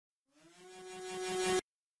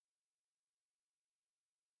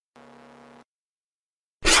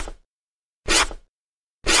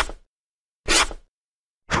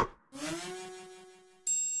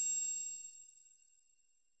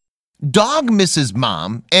Dog misses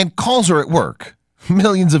mom and calls her at work.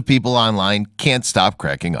 Millions of people online can't stop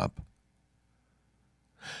cracking up.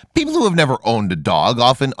 People who have never owned a dog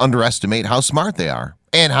often underestimate how smart they are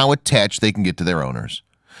and how attached they can get to their owners.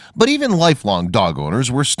 But even lifelong dog owners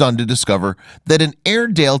were stunned to discover that an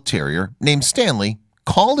Airedale Terrier named Stanley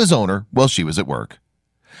called his owner while she was at work.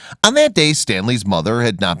 On that day, Stanley's mother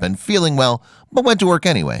had not been feeling well but went to work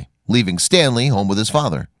anyway, leaving Stanley home with his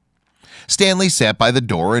father. Stanley sat by the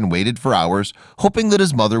door and waited for hours, hoping that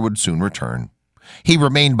his mother would soon return. He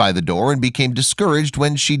remained by the door and became discouraged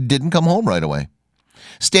when she didn't come home right away.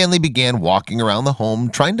 Stanley began walking around the home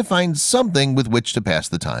trying to find something with which to pass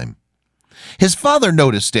the time. His father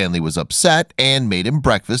noticed Stanley was upset and made him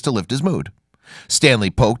breakfast to lift his mood.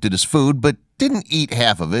 Stanley poked at his food but didn't eat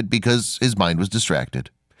half of it because his mind was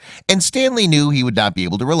distracted. And Stanley knew he would not be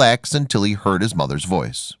able to relax until he heard his mother's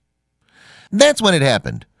voice. That's when it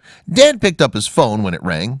happened. Dad picked up his phone when it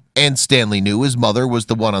rang, and Stanley knew his mother was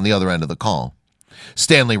the one on the other end of the call.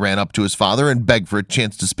 Stanley ran up to his father and begged for a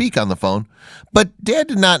chance to speak on the phone, but Dad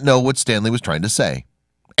did not know what Stanley was trying to say.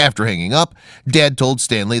 After hanging up, Dad told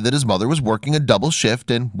Stanley that his mother was working a double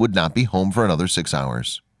shift and would not be home for another 6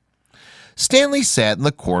 hours. Stanley sat in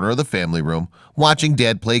the corner of the family room, watching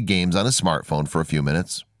Dad play games on his smartphone for a few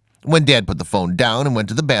minutes. When Dad put the phone down and went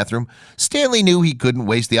to the bathroom, Stanley knew he couldn't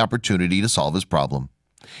waste the opportunity to solve his problem.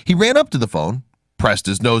 He ran up to the phone, pressed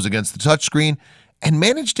his nose against the touchscreen, and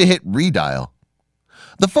managed to hit redial.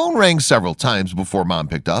 The phone rang several times before Mom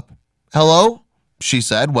picked up. "Hello?" she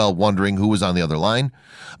said while wondering who was on the other line,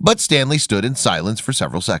 but Stanley stood in silence for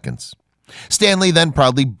several seconds. Stanley then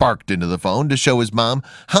proudly barked into the phone to show his mom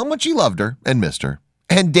how much he loved her and missed her,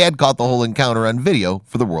 and Dad caught the whole encounter on video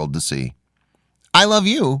for the world to see. "I love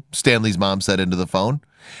you," Stanley's mom said into the phone,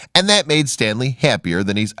 and that made Stanley happier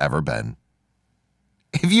than he's ever been.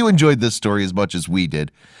 If you enjoyed this story as much as we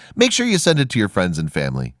did, make sure you send it to your friends and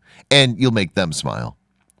family, and you'll make them smile.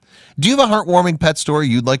 Do you have a heartwarming pet story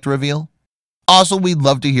you'd like to reveal? Also, we'd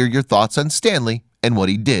love to hear your thoughts on Stanley and what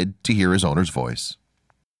he did to hear his owner's voice.